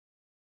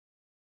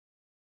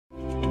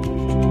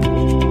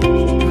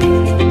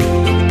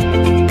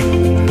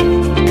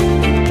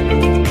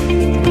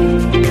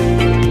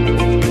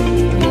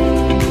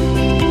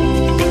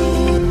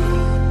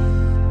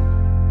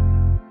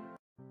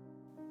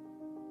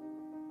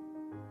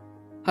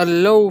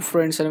Hello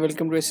friends and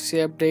welcome to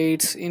ACCA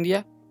Updates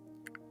India.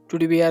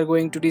 Today we are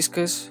going to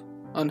discuss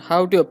on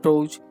how to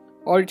approach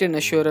Audit and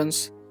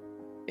Assurance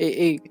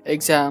AA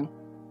exam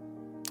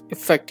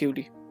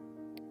effectively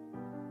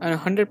and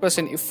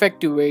 100%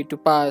 effective way to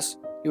pass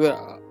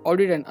your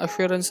Audit and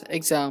Assurance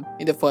exam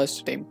in the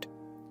first attempt.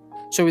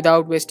 So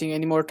without wasting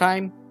any more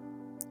time,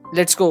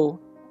 let's go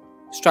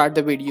start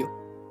the video.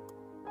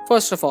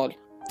 First of all,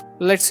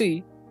 let's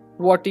see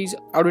what is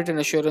Audit and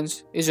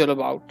Assurance is all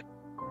about.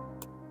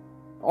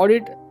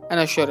 Audit and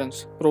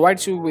Assurance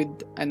provides you with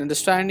an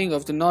understanding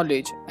of the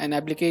knowledge and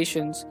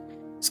applications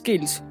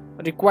skills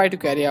required to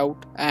carry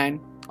out an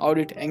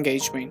audit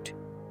engagement.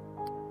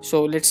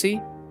 So let's see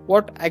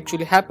what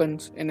actually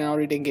happens in an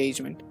audit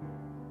engagement.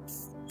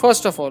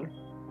 First of all,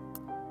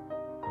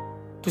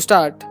 to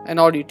start an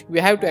audit,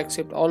 we have to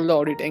accept all the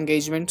audit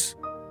engagements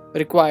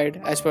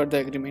required as per the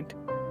agreement.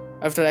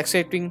 After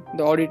accepting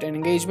the audit and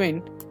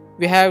engagement,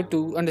 we have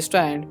to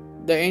understand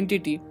the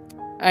entity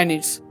and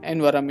its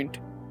environment.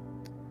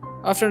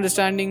 After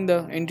understanding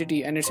the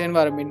entity and its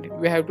environment,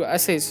 we have to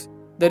assess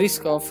the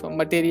risk of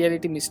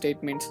materiality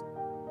misstatements.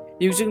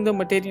 Using the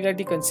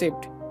materiality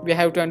concept, we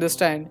have to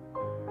understand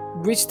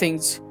which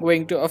things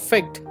going to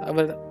affect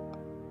our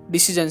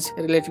decisions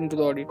relating to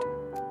the audit.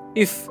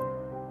 If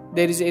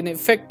there is an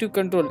effective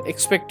control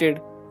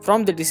expected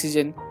from the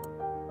decision,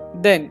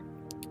 then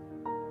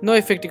no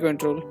effective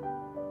control,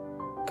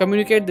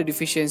 communicate the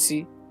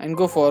deficiency and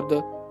go for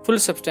the full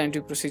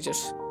substantive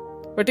procedures.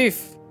 But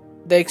if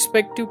the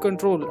expected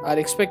control are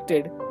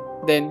expected,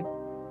 then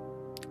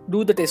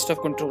do the test of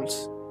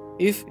controls.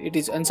 If it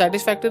is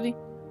unsatisfactory,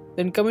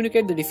 then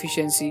communicate the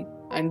deficiency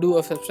and do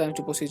a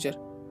substantive procedure.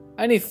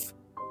 And if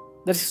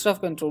the test of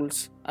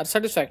controls are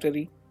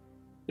satisfactory,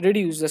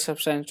 reduce the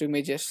substantive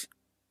measures.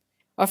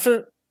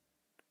 After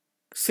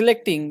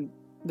selecting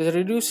the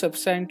reduced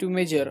substantive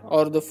measure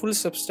or the full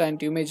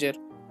substantive measure,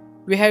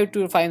 we have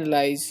to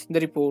finalize the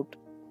report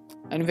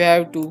and we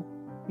have to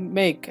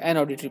make an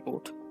audit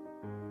report.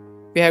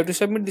 We have to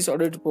submit this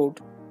audit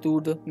report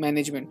to the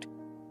management.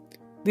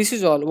 This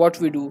is all what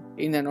we do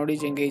in an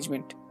audit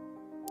engagement.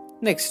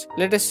 Next,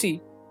 let us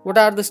see what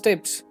are the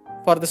steps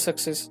for the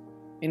success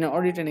in an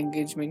audit and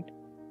engagement,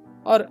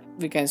 or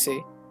we can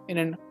say in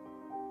an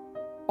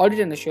audit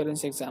and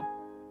assurance exam.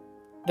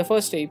 The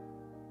first step,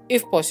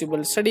 if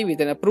possible, study with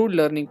an approved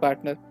learning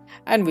partner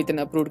and with an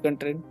approved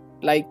content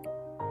like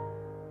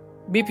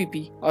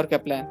BPP or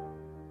Kaplan.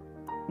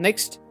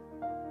 Next,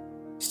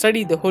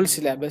 study the whole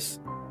syllabus.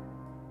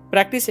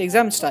 Practice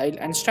exam style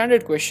and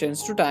standard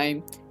questions to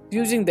time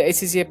using the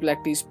ACCA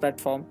practice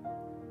platform.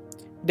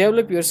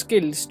 Develop your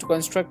skills to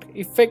construct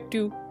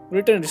effective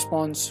written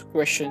response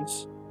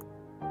questions.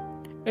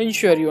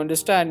 Ensure you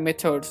understand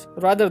methods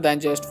rather than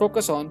just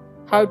focus on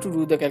how to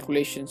do the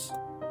calculations.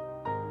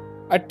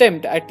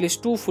 Attempt at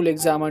least 2 full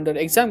exams under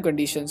exam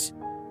conditions.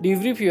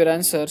 Debrief your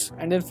answers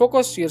and then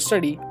focus your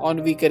study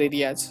on weaker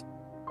areas.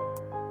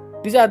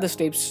 These are the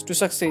steps to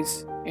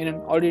success in an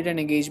audit and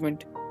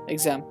engagement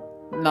exam.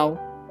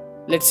 Now,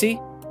 let's see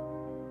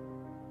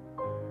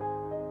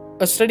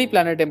a study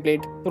planner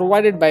template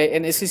provided by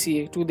an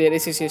ACCA to their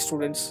ACCA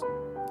students.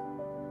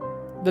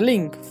 The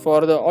link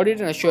for the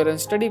Audit and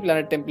Assurance Study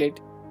Planner template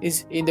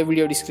is in the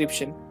video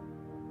description.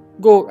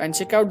 Go and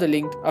check out the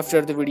link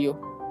after the video.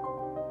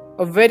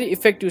 A very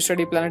effective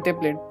study planner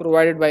template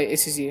provided by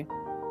ACCA.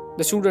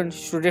 The students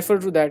should refer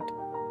to that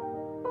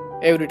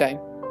every time.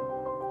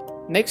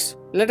 Next,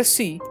 let us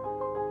see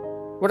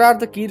what are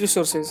the key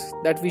resources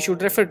that we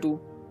should refer to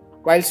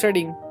while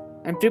studying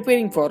and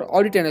preparing for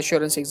Audit and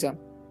Assurance exam.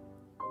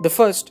 The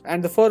first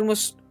and the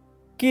foremost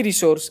key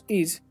resource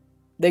is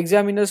the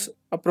examiner's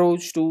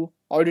approach to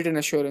Audit and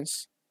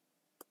Assurance.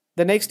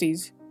 The next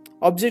is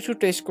objective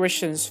test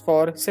questions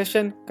for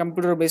session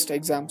computer-based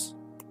exams.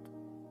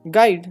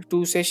 Guide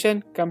to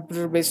session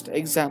computer-based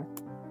exam.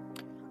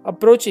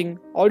 Approaching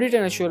Audit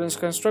and Assurance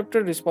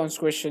constructed response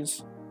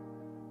questions.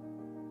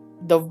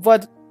 The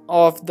one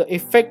of the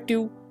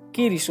effective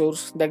key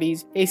resource, that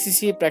is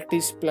ACCA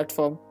practice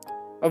platform,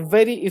 a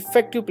very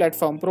effective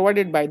platform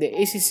provided by the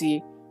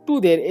ACCA to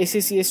their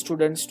ACCA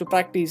students to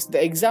practice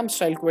the exam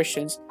style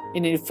questions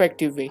in an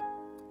effective way.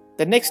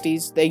 The next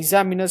is the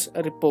examiner's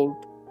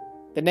report.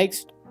 The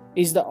next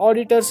is the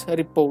auditor's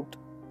report.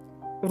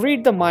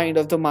 Read the mind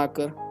of the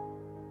marker.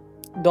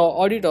 The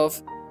audit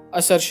of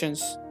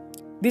assertions.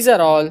 These are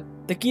all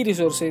the key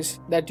resources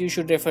that you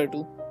should refer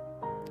to.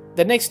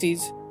 The next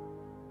is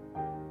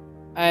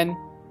an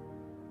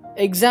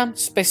exam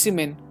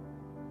specimen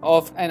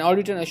of an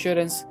audit and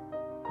assurance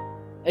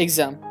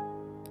exam.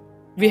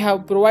 We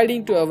have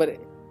providing to our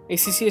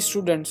ACCA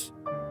students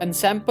a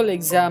sample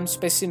exam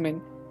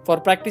specimen for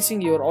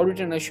practicing your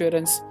audit and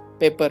assurance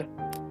paper.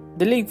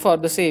 The link for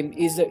the same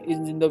is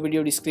in the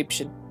video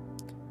description.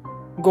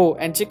 Go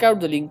and check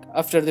out the link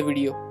after the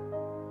video.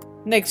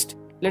 Next,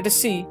 let us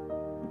see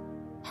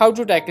how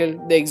to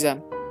tackle the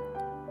exam.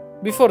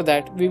 Before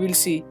that, we will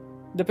see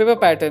the paper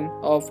pattern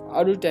of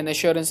audit and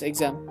assurance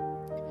exam.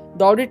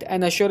 The audit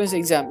and assurance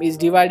exam is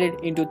divided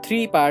into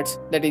 3 parts,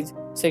 that is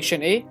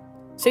Section A,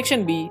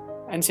 Section B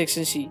and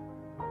Section C.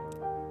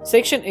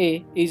 Section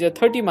A is a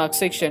 30-mark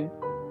section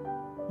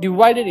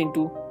divided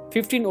into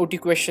 15 OT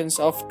questions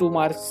of 2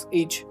 marks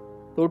each,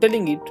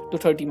 totaling it to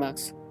 30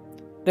 marks.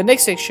 The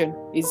next section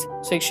is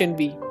Section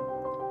B.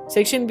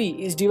 Section B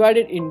is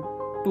divided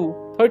into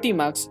 30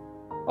 marks,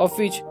 of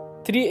which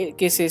 3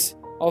 cases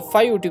of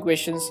 5 OT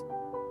questions,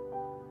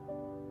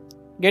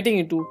 getting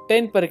into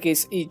 10 per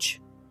case each,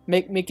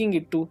 making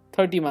it to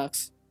 30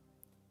 marks.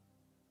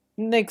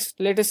 Next,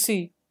 let us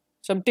see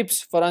some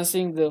tips for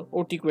answering the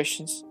OT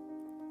questions.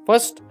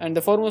 First and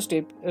the foremost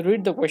tip,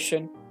 read the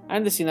question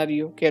and the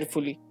scenario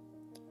carefully.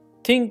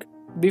 Think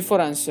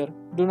before answer,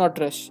 do not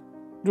rush.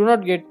 Do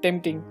not get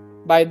tempted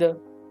by the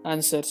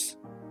answers.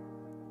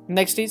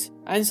 Next is,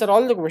 answer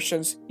all the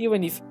questions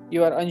even if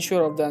you are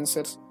unsure of the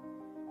answers.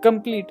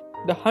 Complete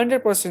the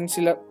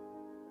 100%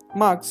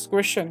 marks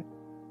question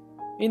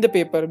in the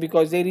paper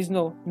because there is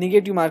no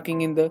negative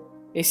marking in the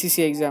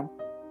ACCA exam.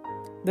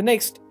 The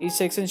next is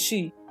Section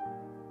C,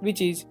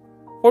 which is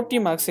 40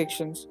 mark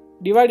sections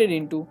divided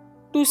into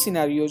 2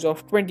 scenarios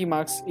of 20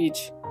 marks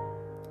each.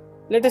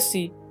 Let us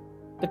see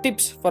the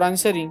tips for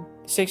answering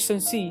Section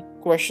C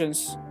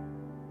questions.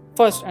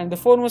 First and the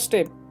foremost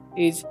step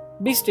is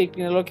be strict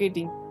in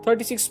allocating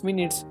 36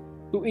 minutes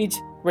to each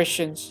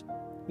questions,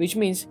 which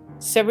means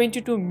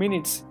 72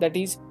 minutes, that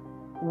is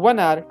 1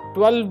 hour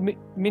 12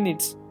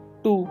 minutes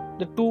to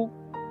the 2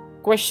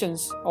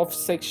 questions of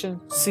Section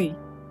C.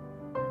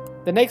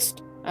 The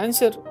next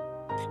answer,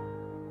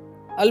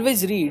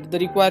 always read the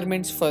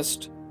requirements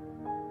first.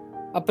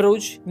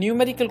 Approach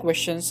numerical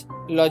questions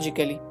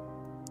logically.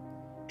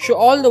 Show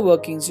all the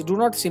workings, do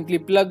not simply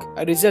plug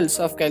results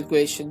of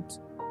calculations.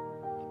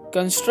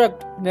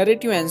 Construct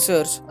narrative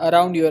answers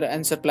around your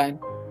answer plan.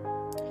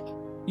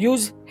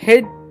 Use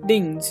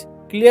headings,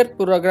 clear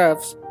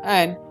paragraphs,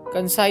 and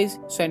concise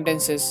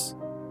sentences.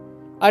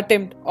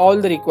 Attempt all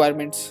the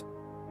requirements.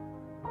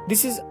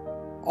 This is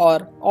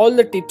all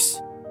the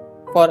tips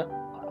for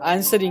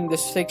answering the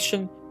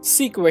Section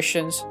C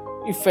questions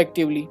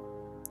effectively.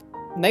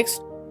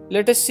 Next,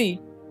 let us see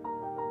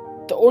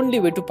the only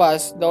way to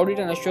pass the Audit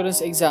and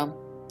Assurance exam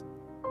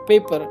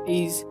paper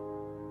is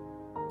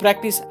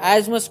practice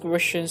as much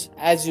questions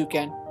as you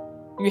can.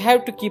 You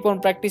have to keep on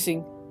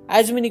practicing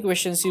as many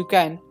questions you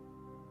can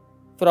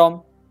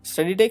from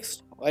study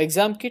text or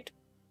exam kit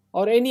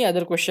or any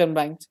other question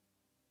banks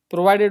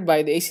provided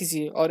by the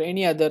ACCA or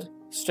any other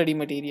study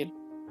material.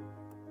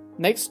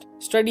 Next,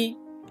 study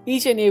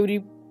each and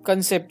every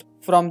concept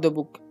from the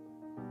book.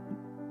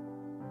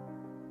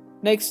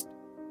 Next,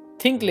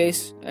 think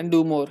less and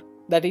do more.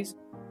 That is,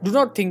 do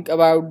not think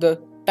about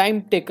the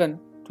time taken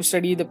to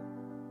study the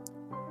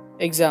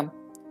exam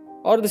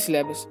or the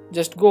syllabus.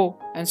 Just go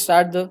and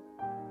start the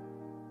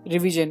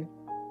revision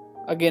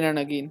again and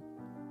again.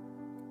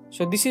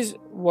 So this is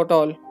what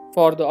all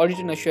for the Audit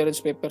and Assurance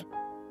paper.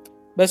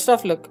 Best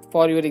of luck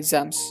for your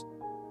exams.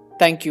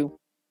 Thank you.